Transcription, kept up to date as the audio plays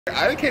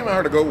I came out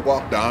here to go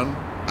walk Don.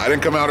 I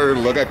didn't come out here to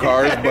look at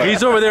cars, but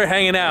he's over there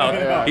hanging out.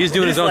 Yeah. He's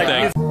doing his own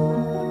thing.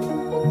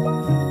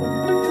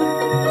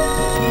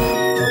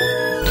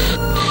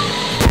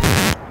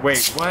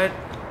 Wait, what?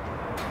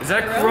 Is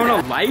that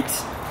Corona light?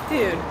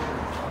 Dude.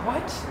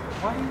 What?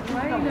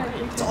 Why are you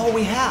not? It's all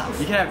we have.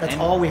 You can have That's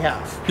all we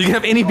have. You can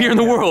have any beer in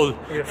the world.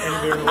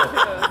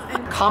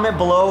 Comment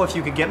below if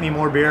you could get me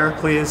more beer,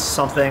 please.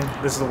 Something.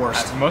 This is the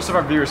worst. Most of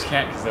our viewers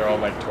can't because they're all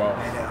like 12.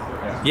 I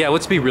know. Yeah,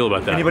 let's be real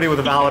about that. Anybody with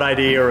a valid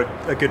ID or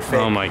a good fake.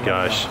 Oh my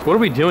gosh. What are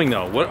we doing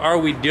though? What are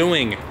we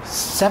doing?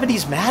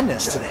 70s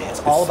madness today.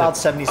 It's all about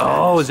 70s madness.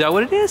 Oh, is that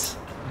what it is?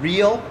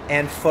 Real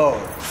and faux.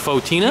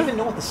 Faux Do you Tina? even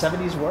know what the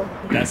 70s were?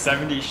 That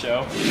 70s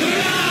show.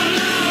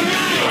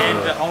 And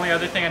the only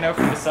other thing I know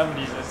from the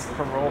 70s is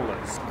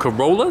Corollas.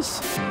 Corollas?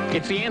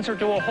 It's the answer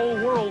to a whole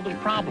world of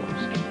problems.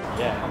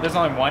 Yeah, there's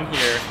only one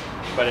here,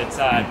 but it's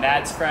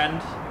Nad's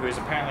friend, who is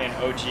apparently an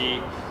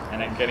OG,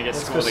 and I'm gonna get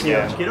schooled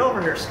again. Get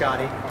over here,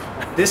 Scotty.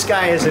 This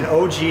guy is an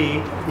OG.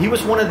 He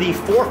was one of the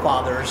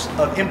forefathers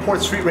of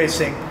import street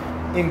racing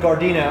in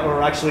Gardena,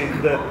 or actually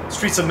the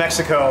streets of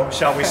Mexico,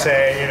 shall we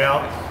say, you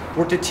know.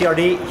 Worked at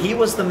TRD. He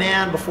was the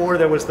man before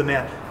there was the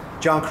man.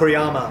 John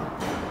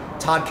Kuriyama,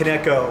 Todd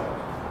Kaneko,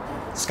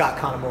 Scottie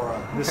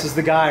Kanemura. This is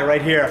the guy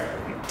right here.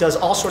 Does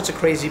all sorts of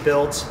crazy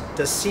builds.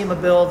 Does SEMA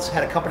builds.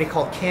 Had a company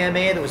called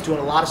KMA that was doing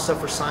a lot of stuff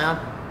for Scion.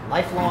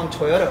 Lifelong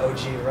Toyota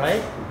OG,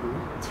 right?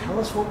 Tell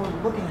us what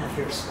we're looking at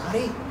here,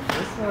 Scotty.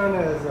 This one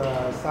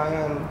is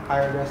Scion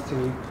hired us to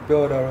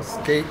build a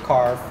skate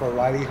car for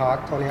Riley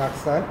Hawk, Tony Hawk's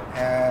son.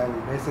 And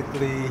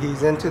basically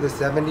he's into the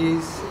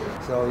 70s.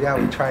 So yeah,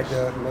 we tried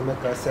to mimic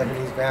a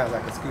 70s van,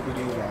 like a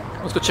Scooby-Doo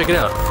van. Let's go check it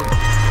out.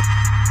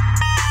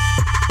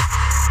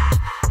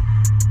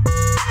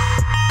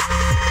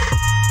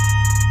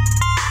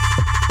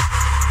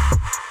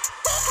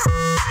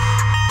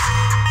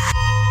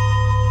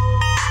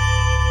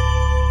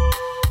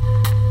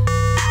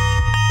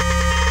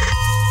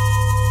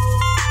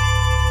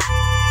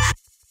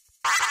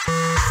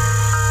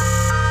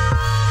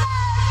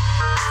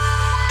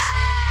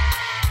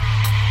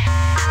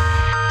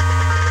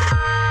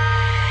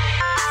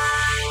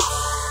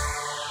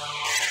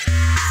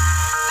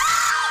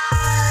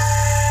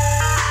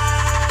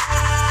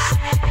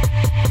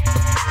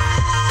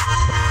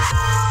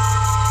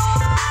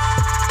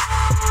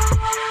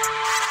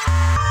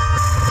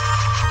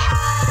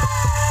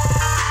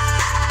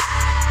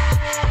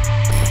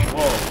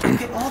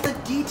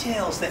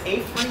 The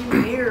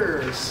A-frame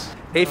mirrors.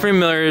 A-frame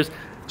mirrors,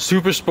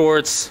 super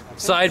sports,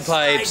 side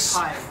pipes.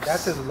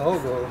 That's his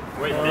logo.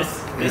 Wait,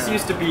 this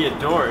used to be a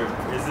door.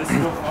 Is this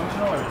still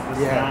functional, or is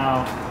this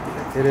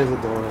now? It is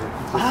a door.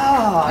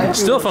 Ah, It's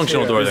still a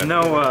functional door There's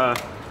there. no,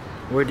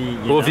 where do you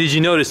Well, know? did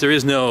you notice there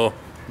is no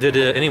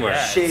anywhere?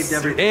 Yeah. Shaved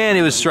everything. And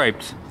it was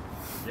striped.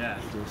 Yeah.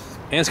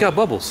 And it's got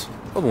bubbles.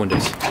 Bubble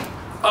windows.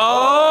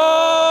 Oh!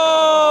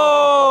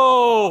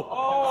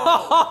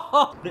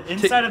 The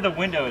inside of the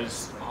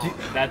windows.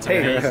 That's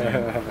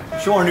amazing.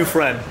 Show our new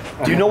friend.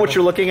 Do you know what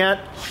you're looking at?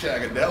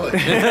 shagadelic.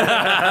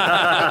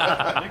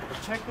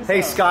 Check this Hey,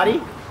 out.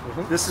 Scotty.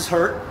 This is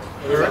Hurt.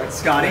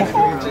 Scotty.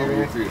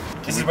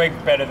 This is way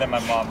better than my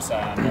mom's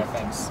Scion, no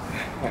offense.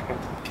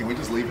 Can we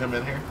just leave him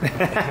in here?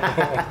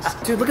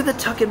 Dude, look at the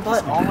tuck-in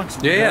button. All looks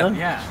Yeah.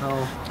 Yeah.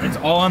 Oh. It's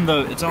all on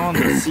the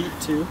seat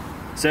too.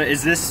 So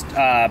is this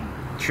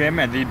trim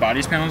and the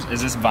body panels,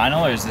 is this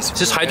vinyl or is this? Is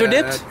this hydro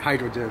dipped?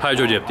 Hydro dip.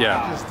 Hydro dipped,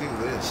 yeah. Just do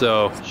this.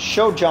 So,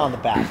 Show John the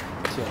back.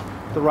 Too.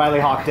 The Riley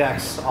Hawk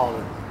decks, all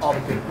the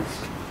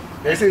goodness.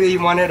 Basically, he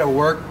wanted a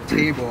work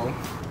table.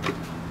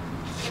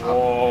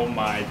 Oh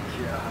my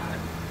god.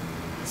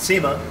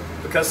 SEMA,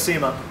 because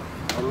SEMA.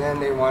 And then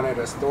they wanted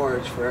a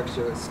storage for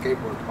extra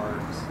skateboard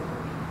parts.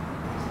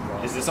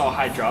 Is this all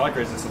hydraulic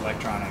or is this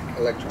electronic?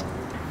 Electronic.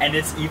 And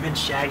it's even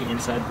shaggy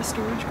inside the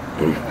storage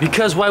room.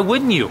 because why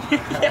wouldn't you?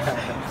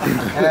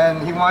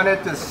 And he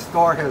wanted to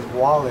store his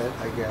wallet,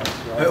 I guess.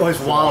 Right? Oh, his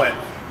wallet.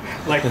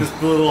 Like this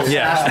little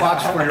Yeah. stash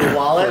box for your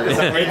wallet. Is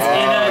that where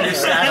It's you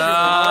stash your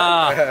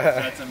Ah.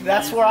 That's amazing.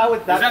 That's where I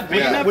would. that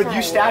big enough would for you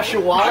a stash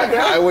your wallet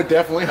there? I would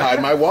definitely hide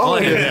my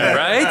wallet in there,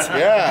 right?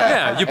 Yeah.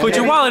 Yeah, you put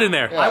your wallet in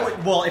there. I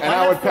would. Well, if And I I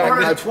had would pack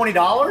my-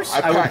 $420,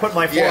 I would pack- put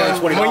my yeah.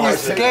 $420. When you in.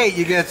 skate,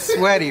 you get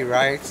sweaty,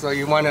 right? So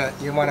you wanna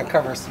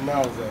cover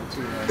smells though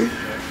too. Right?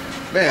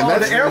 Man, Oh,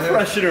 that's the air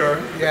freshener.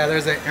 Yeah,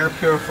 there's an air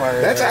purifier.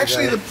 That's there,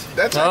 actually right?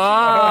 that's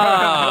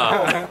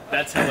Ah.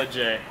 That's hella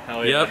J.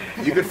 Hell yeah.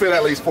 Yep. you could fit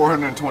at least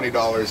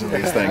 $420 in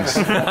these things.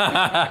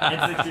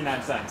 And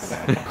 69 cents.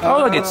 Oh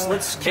look,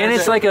 it's and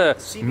it's like a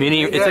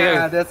mini. It's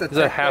Yeah, like that's a it's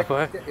a half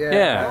pipe. yeah.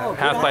 Yeah,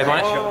 half pipe on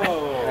it.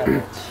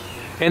 Oh.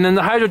 And then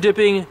the hydro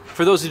dipping,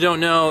 for those who don't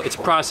know, it's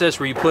a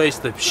process where you place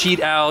the sheet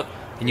out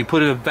and you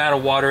put it in a vat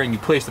of water and you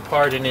place the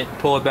part in it,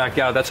 pull it back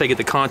out. That's how you get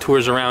the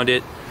contours around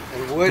it.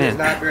 And wood is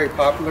not very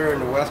popular in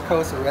the West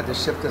Coast, so we had to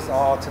ship this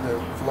all to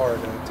the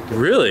Florida to get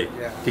Really?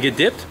 Yeah. To get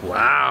dipped? I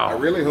Wow.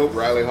 really hope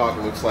Riley Hawk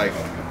looks like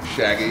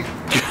Shaggy.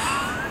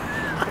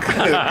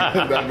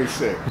 That'd be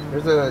sick.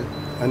 There's a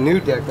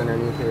new deck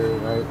underneath here,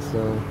 right?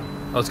 So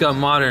Oh, it's got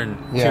modern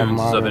tunes and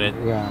stuff in it.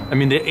 Yeah. I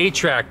mean, the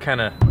 8-track kind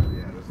of.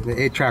 The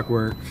 8-track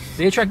works.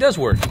 The 8-track does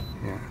work.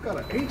 Yeah. Got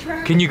an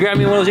 8-track? Can you grab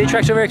me one of those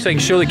 8-tracks over here so I can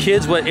show the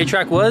kids what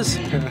 8-track was?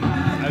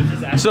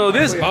 So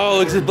this, oh,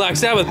 look at this Black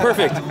Sabbath,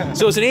 perfect.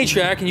 So it's an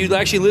 8-track and you'd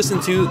actually listen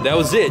to, that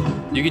was it.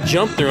 You could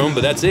jump through them,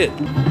 but that's it.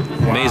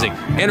 Amazing.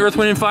 And Earth,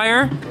 Wind, and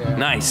Fire? Yeah.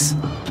 Nice.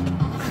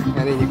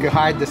 And then you could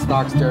hide the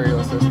stock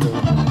stereo system.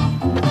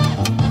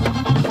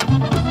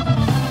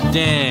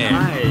 Damn.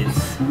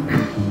 Nice.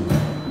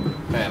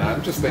 Man,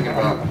 I'm just thinking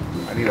about,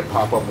 I need a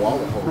pop-up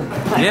wallet holder.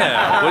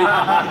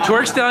 Yeah.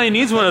 Twerk Stallion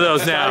needs one of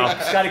those now.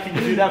 Scotty, can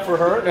you do that for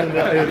her in the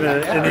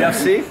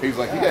FC? He's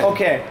like, yeah.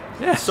 Okay.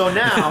 Yeah. So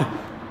now,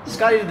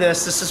 Scotty did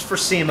this. This is for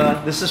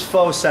SEMA. This is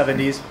faux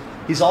 70s.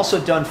 He's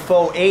also done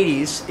faux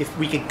 80s. If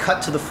we can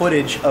cut to the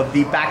footage of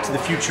the Back to the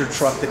Future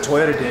truck that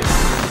Toyota did.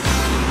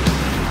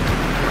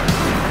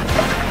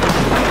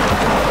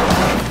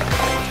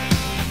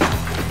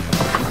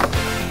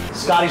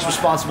 Scotty's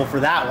responsible for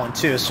that one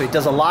too, so he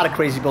does a lot of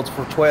crazy builds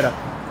for Toyota.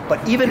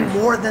 But even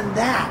more than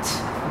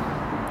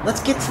that,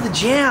 let's get to the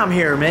jam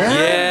here, man.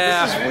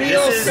 Yeah.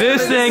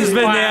 This thing's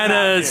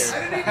bananas.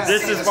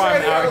 This is why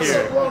I'm out I was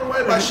so here. blown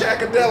away by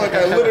Shackadelic.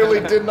 I literally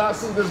did not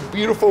see this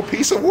beautiful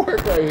piece of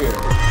work right here.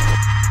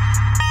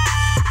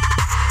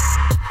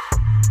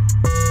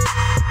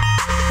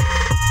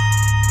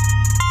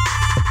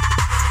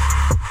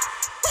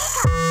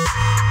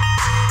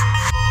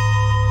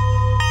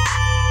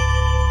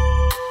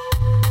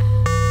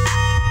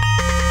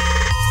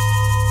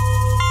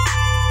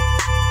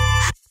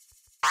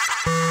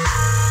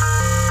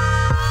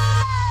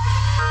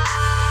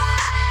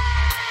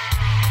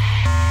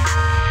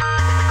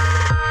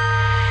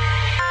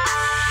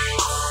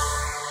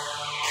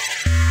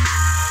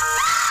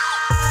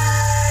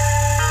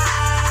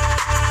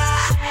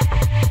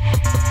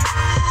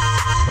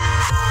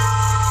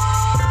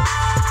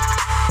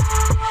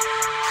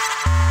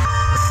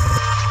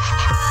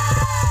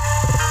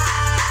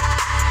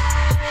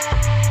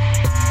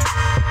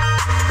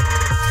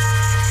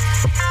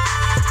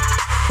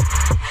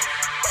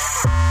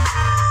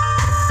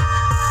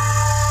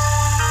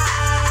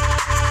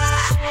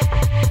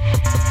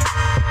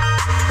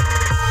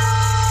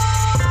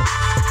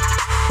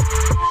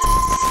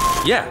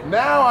 Yeah.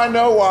 Now I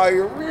know why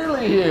you're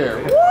really here.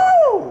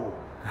 Woo!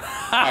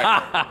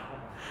 Fire.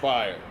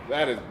 Fire.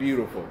 That is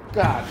beautiful.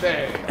 God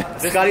dang.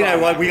 Scotty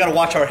and I, we gotta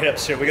watch our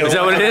hips here. We gotta Is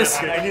that what it is?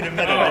 I need a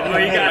minute.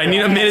 I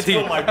need a minute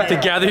to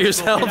gather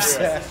yourselves.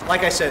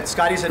 Like I said,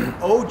 Scotty's an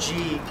OG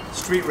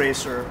street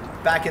racer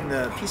back in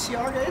the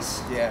PCR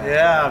days. Yeah.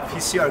 Yeah,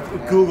 PCR.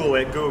 Google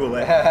it.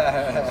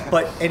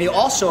 And he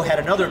also had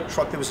another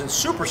truck that was in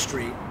Super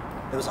Street.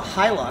 It was a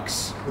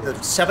Hilux with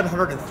a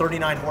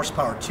 739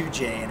 horsepower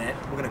 2J in it.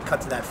 We're gonna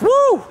cut to that.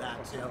 Woo! That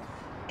too.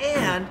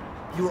 And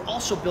you were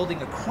also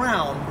building a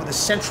Crown with a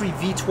Century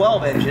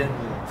V12 engine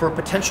for a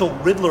potential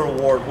Riddler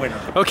Award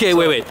winner. Okay,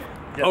 wait.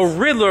 Yes. A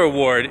Riddler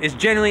Award is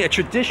generally a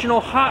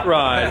traditional hot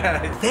rod.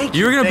 Thank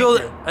you. You're gonna thank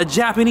build you. a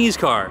Japanese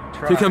car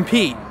to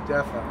compete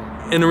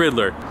Definitely. in a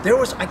Riddler. There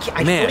was,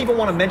 I Man. don't even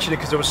want to mention it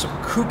because there was some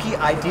kooky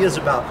ideas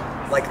about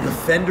like the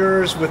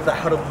fenders with the,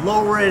 how to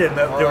lower it, and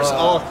there was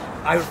all.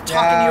 I was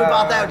talking to you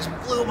about that, it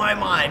just blew my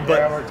mind. But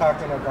Yeah, we're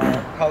talking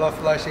about color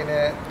flushing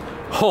it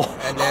Oh,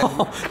 and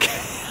then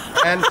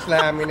and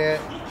slamming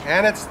it,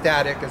 and it's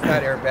static. It's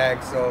not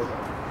airbag, so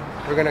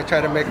we're gonna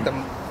try to make the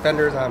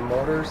fenders on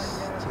motors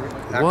to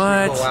actually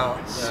What? go out.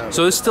 Yeah,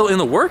 so it's still in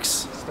the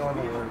works? still in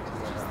the works.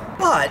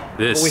 but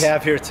This. what we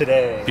have here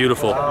today.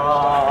 Beautiful.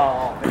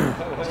 Oh,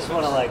 I just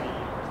want to like,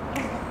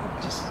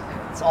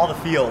 it's all the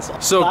feels.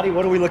 So- Scotty,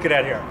 what are we looking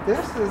at here?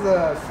 This is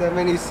a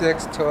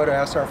 '76 Toyota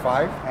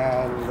SR5,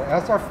 and the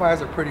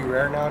SR5s are pretty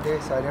rare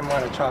nowadays, so I didn't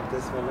want to chop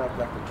this one up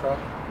like the truck.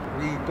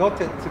 We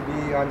built it to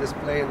be on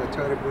display in the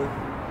Toyota booth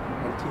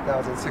in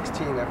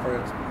 2016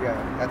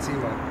 at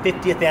SEMA.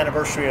 50th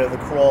anniversary of the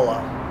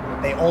Corolla.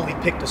 They only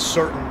picked a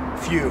certain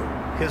few.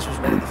 His was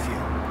one of the few.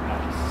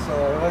 So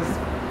it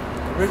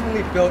was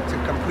originally built to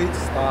complete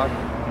stock,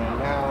 and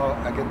now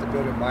I get to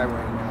build it my way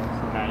now.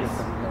 So I Nice. get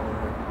some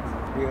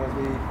lower wheels.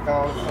 We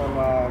found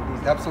some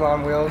these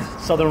Epsilon wheels.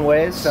 Southern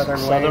Ways.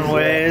 Southern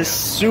Ways,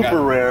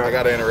 Super rare. I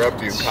gotta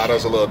interrupt you.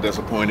 Kata's a little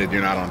disappointed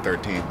you're not on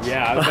 13.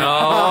 Yeah. I was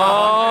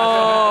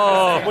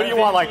Oh. What do you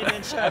want, like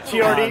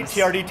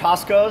TRD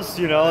Toscos?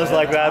 You know, it's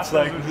like that's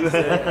like.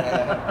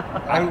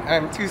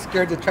 I'm too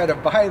scared to try to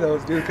buy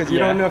those, dude, because you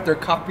Yeah. don't know if their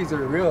copies are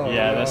real. Yeah, you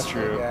know? that's So,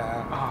 true.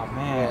 Yeah. Oh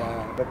man.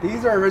 Yeah. But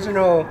these are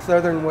original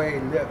Southern Way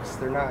lips.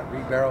 They're not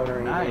rebarreled or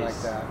anything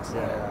Nice. like that. So,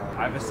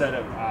 I have a set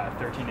of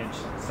 13-inch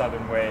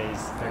Southern Ways.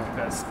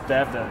 They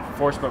have the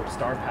 4-spoke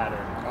star pattern,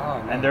 Oh,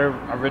 nice. and they're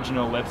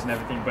original lips and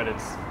everything. But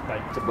it's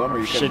like It's a bummer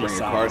you couldn't shitty bring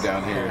your car size.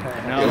 down here.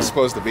 No. He was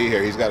supposed to be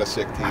here. He's got a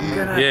sick team.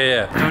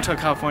 Yeah. Don't tell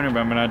California, but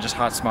I'm gonna just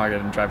hot smog it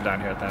and drive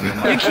down here at the end of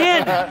the You night.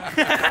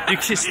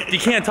 can't. You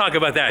can't talk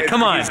about that.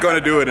 Come on. He's going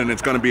to do it, and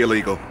it's going to be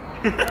illegal.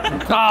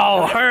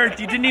 Oh, hurt.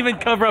 You didn't even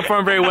cover up for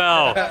him very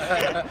well.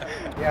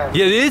 yeah.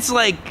 Yeah, it's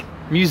like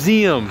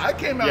museum. I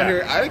came out Yeah.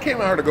 here. I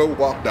came out here to go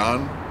walk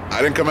Don.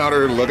 I didn't come out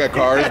here to look at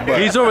cars,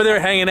 but He's over there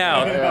hanging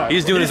out.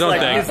 He's doing his own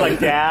thing. He's like,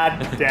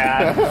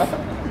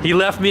 Dad. He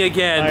left me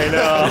again. I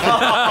know.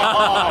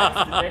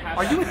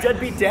 Are you a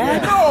deadbeat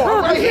dad? no,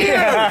 I'm right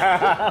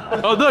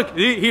here. Oh, look,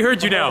 he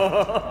heard you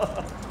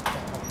now.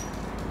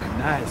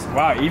 Nice.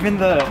 Wow, even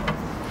the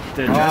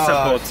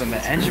dress-up bolts in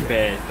the engine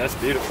bay, that's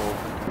beautiful.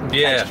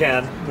 Yeah.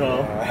 Can.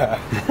 No.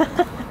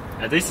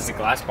 At least it's a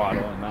glass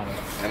bottle and not a...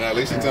 And at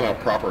least it's in a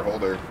proper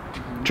holder.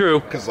 True.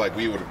 Because like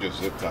we would have just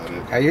zip tied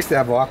it. I used to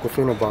have an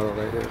Aquafina bottle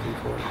right there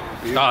before.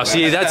 Oh,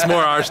 see, that's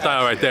more our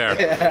style right there.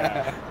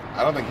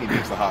 I don't think he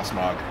needs the hot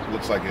smog.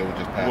 Looks like it would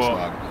just pass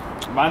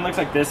smog. Mine looks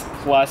like this,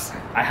 plus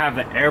I have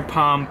the air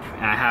pump,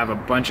 and I have a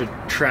bunch of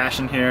trash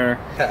in here.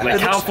 Like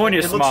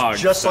California smog. It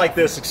looks just like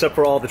this, except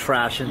for all the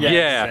trash in there.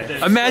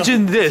 Yeah.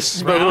 Imagine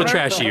this, but a little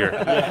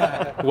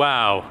trashier.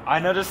 Wow. I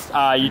noticed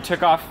you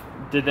took off,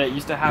 did they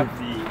used to have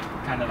the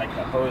kind of like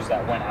the hose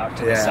that went out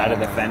to the side of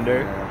the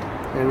fender?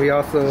 And we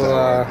also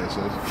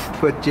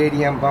put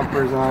JDM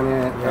bumpers on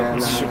it.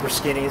 And, Super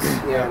skinnies.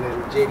 Yeah, and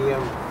then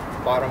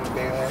JDM bottom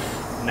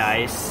valence.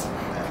 Nice.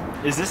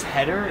 Is this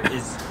header,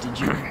 did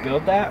you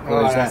build that? Oh,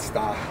 Or is that's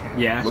that stock.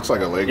 Yeah. Looks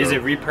like a Lego. Is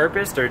it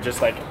repurposed or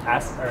just like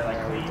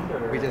cleaned?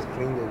 Or? We just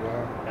cleaned it,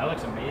 yeah. That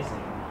looks amazing.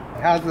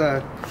 It has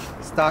a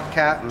stock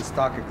cat and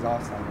stock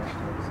exhaust on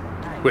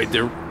it. Wait,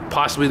 they're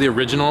possibly the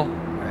original?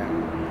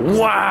 Yeah.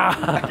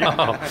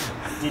 Wow.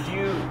 Did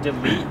you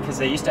delete? Because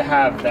they used to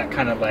have that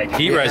kind of like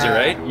Heat riser,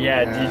 right?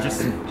 Yeah. Did you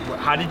just?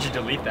 How did you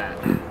delete that?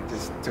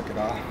 Just took it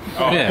off.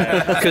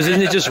 Yeah. Because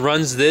then it just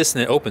runs this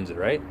and it opens it,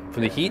 right?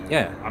 From the heat?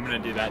 Yeah. I'm gonna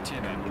do that too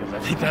then, because I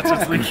think that's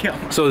what's leaking.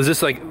 So is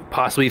this like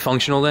possibly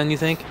functional then, you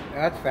think?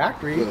 That's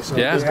factory. So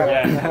Yeah?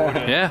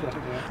 Yeah. Yeah.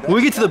 When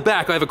we get to the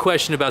back, I have a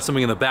question about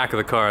something in the back of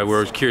the car.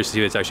 We're curious to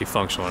see if it's actually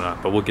functional or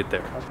not, but we'll get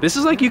there. This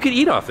is like you could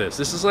eat off this.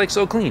 This is like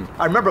so clean.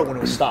 I remember when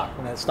it was stock,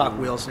 when it had stock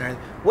wheels and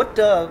everything.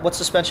 What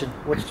suspension?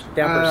 Which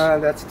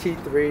dampers? That's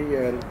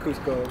T3 and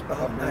Cusco.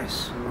 Oh,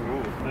 nice.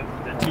 Ooh,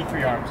 the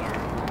T3 arms are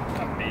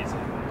amazing.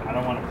 I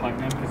don't want to plug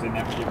them because they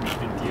never give me a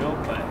good deal,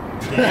 but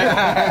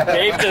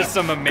Dave does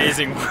some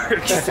amazing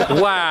work.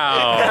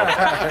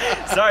 Wow.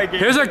 Sorry, Gabe.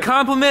 Here's our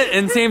compliment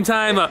and same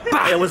time,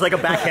 It was like a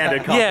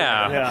backhanded compliment.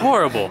 yeah,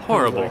 horrible,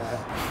 horrible.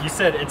 You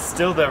said it's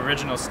still the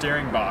original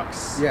steering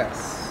box.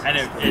 Yes. And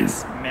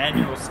it's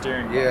manual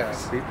steering box.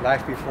 Yes.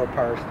 Life before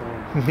power steering.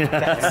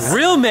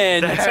 Real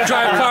men drive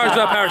cars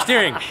without power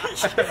steering.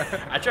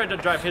 I tried to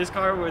drive his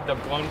car with the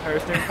blown power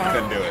steering car.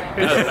 Couldn't do it.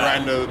 Right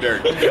into the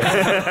dirt.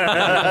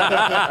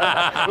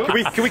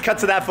 Can we cut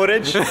to that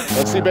footage?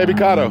 Let's see Baby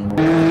Kato.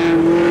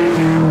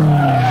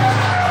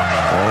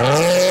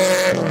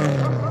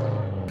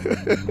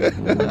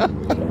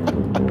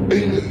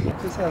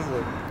 This has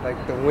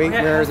like the wink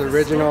mirrors,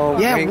 original.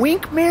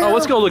 wink mirror. Oh,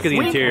 let's go look at the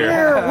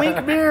interior.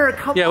 Wink mirror.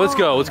 Come Yeah, let's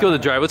go. on. Let's go to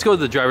the drive. Let's go to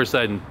the driver's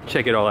side and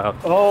check it all out.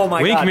 Oh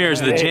my Wink God.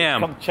 mirrors are the Hey,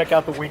 jam. Come check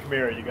out the wink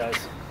mirror, you guys.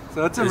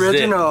 So it's This is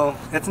original.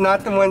 It's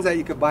not the ones that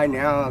you could buy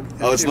now.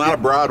 Oh, it's not a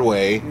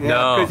Broadway.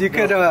 No. Because you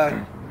could,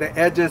 the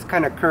edges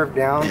kind of curve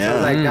down. Yeah.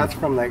 So like that's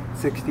from like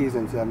 60s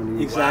and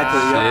 70s. Exactly.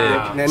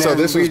 Wow. And So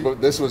then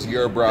this was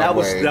your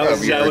Broadway.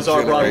 That was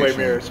our Broadway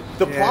mirrors.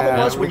 The problem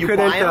was when we you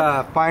couldn't buy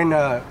them. find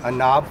a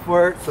knob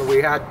for it, so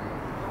we had.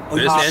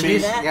 This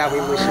Andy's? Yeah, we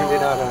machined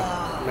it out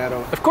of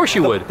metal. Of course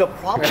you would. The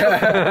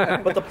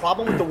problem, but the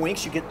problem with the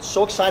winks, you get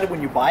so excited when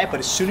you buy it,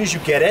 but as soon as you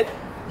get it,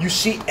 you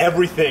see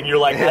everything. You're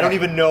like, I don't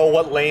even know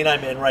what lane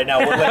I'm in right now.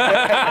 What lane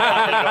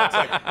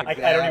I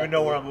don't even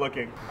know where I'm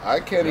looking.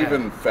 I can't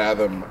even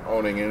fathom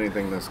owning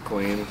anything this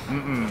clean.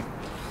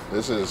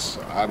 This is,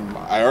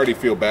 I already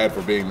feel bad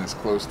for being this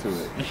close to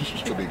it,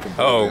 to be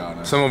completely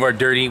honest. Some of our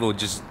dirty will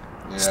just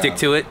stick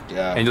to it,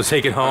 and you'll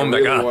take it home. I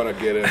really like, want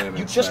to get in and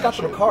You just got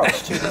the smash it.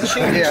 Recars too, didn't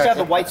you? You just have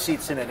the white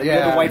seats in it, and you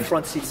have the white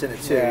front seats in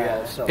it too.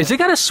 Yeah. So. Is it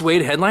got a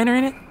suede headliner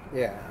in it?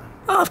 Yeah.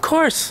 Oh, of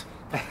course.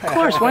 Of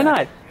course, why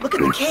not? Look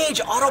at the cage,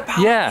 auto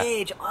power Yeah.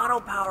 cage, auto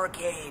power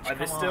cage. Are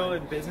they still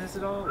in business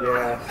at all?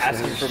 Yeah.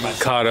 Asking for my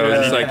Kato is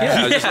just like,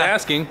 I was just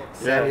asking.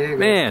 San Diego.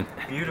 Man.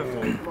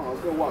 beautiful.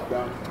 Let's go walk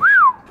down.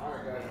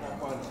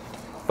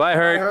 Bye,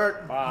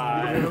 Hurt.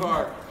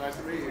 Bye. Nice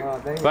to meet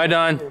you. Bye,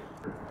 Don.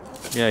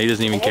 Yeah, he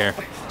doesn't even care.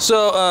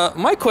 So,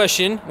 my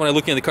question when I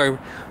look in the car,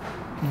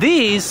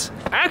 these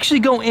actually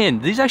go in.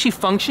 These actually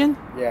function?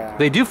 Yeah.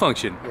 They do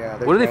function.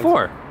 Yeah, What are they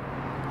for?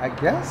 I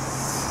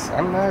guess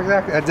I'm not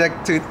exactly. It's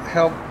like to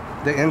help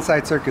the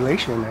inside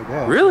circulation. I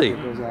guess. Really?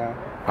 Because,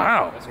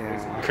 Wow.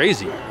 yeah.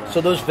 Crazy. So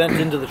those vent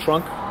into the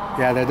trunk,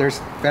 Yeah, there's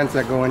vents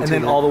that go into. and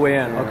then all the way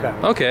in. Yeah.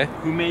 Okay. Okay.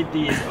 Who made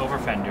these over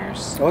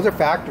fenders? Those are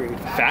factory.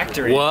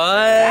 Factory. What?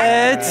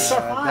 That's,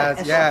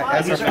 These are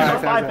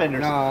SR5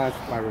 fenders. No, it's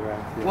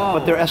fiberglass. Yeah.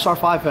 But they're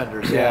SR5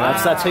 fenders.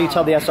 Yeah. That's how you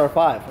tell the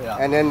SR5. Yeah.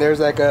 And then there's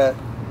like a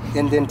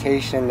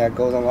indentation that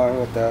goes along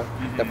with the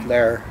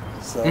flare.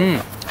 So.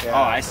 Yeah. Oh,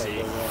 I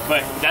see.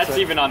 But that's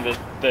even on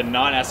the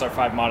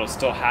non-SR5 models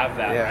still have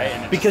that, Yeah. right?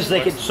 And it Because just they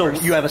looks can, so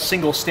worse. you have a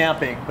single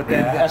stamping, but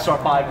then the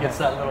SR5 gets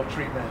that little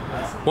treatment.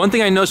 One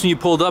thing I noticed when you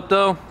pulled up,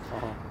 though,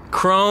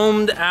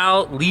 chromed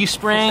out leaf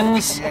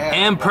springs Yeah.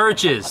 and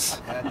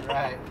perches. That's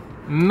right.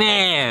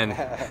 Man.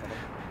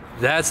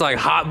 That's like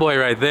hot boy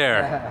right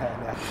there.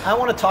 I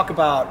want to talk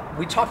about,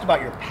 we talked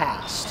about your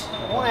past.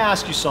 I want to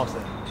ask you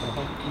something.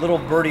 Little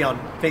birdie on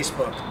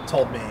Facebook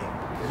told me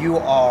you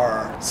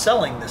are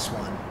selling this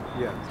one.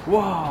 Yes.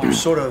 Whoa. You're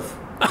sort of,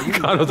 are you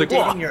God, I was like,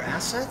 liquidating whoa. your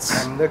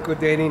assets? I'm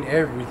liquidating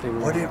everything.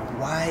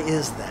 Why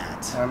is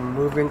that? I'm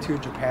moving to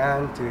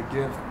Japan to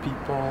give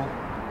people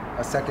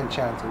a second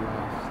chance in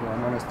life. So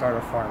I'm going to start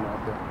a farm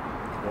out there.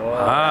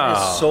 That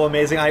is so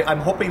amazing. I'm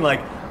hoping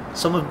like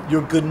some of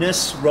your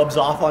goodness rubs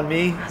off on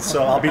me,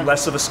 so I'll be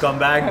less of a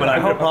scumbag. But I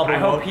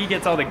hope he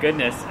gets all the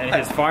goodness and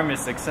his farm is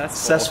successful.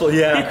 Successful,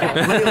 yeah.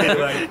 Completely.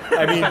 Like,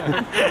 I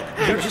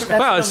mean, you're just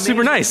Wow, it's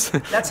super nice.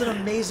 That's an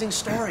amazing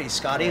story,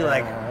 Scotty.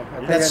 Like,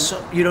 that's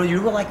so, you know,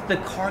 you were like the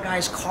car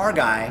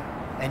guy,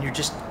 and you're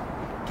just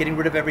getting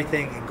rid of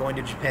everything and going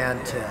to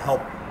Japan to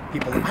help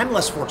people. I'm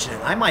less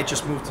fortunate. I might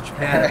just move to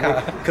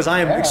Japan because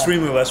I am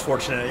extremely less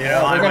fortunate. You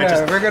know,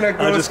 we're gonna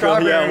grow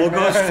strawberries. Yeah, we'll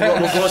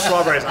grow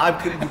strawberries.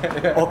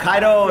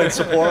 Hokkaido and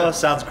Sapporo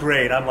sounds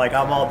great. I'm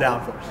all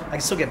down for it. I can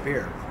still get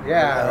beer.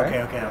 Yeah.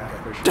 Okay.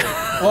 For sure.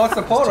 Well,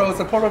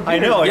 Sapporo beer. I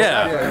know.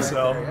 Yeah. Exactly.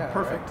 So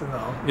perfect.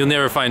 No. You'll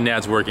never find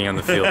Nads working on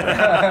the field.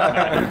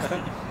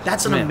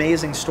 That's an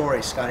amazing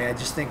story, Scotty. I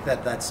just think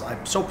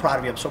I'm so proud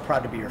of you. I'm so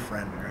proud to be your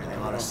friend and everything,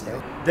 honestly.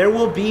 There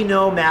will be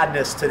no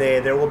madness today.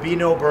 There will be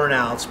no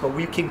burnouts, but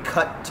we can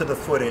cut to the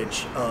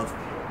footage of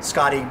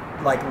Scotty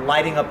like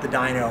lighting up the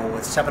dyno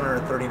with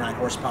 739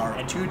 horsepower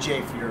and 2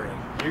 J Fury.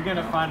 You're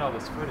gonna find all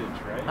this footage,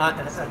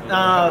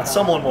 right?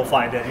 Someone will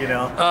find it, you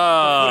know.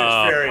 Oh,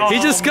 The footage fairies.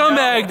 he just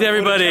scumbagged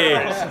everybody.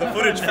 The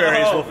footage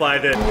fairies will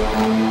find it.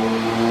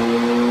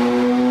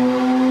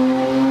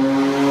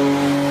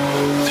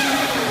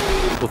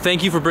 Well,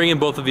 thank you for bringing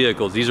both the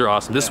vehicles. These are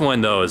awesome. This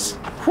one, though, is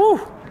whew.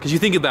 Because you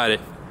think about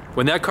it,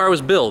 when that car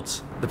was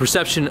built, the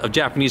perception of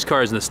Japanese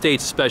cars in the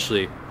States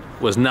especially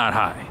was not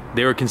high.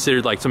 They were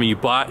considered like something you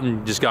bought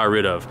and just got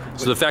rid of.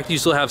 So the fact that you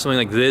still have something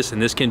like this in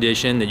this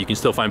condition that you can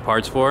still find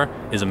parts for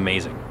is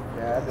amazing.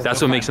 Yeah,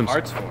 that's what makes them.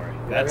 Parts for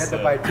it. we had to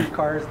buy 2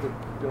 cars to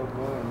build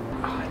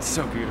one. Oh, it's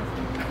so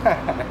beautiful.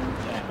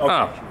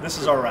 Okay, this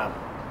is our wrap.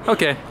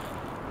 Okay,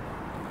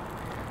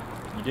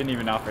 You didn't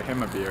even offer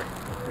him a beer.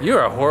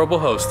 you're a horrible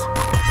host.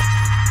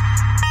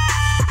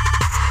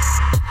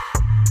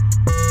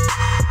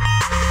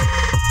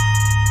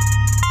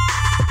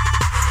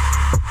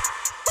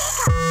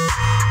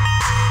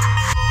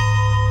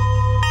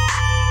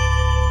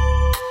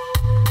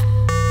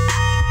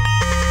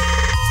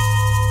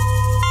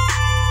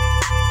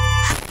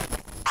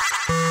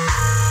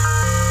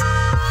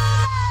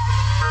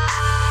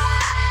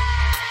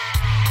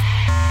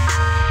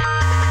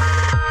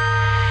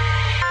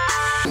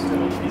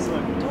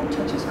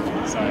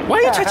 Why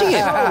are you touching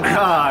it? Oh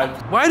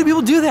God! Why do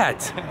people do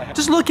that?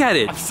 Just look at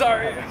it.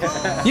 Sorry.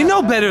 You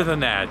know better than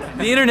that.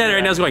 The internet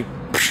right now is going.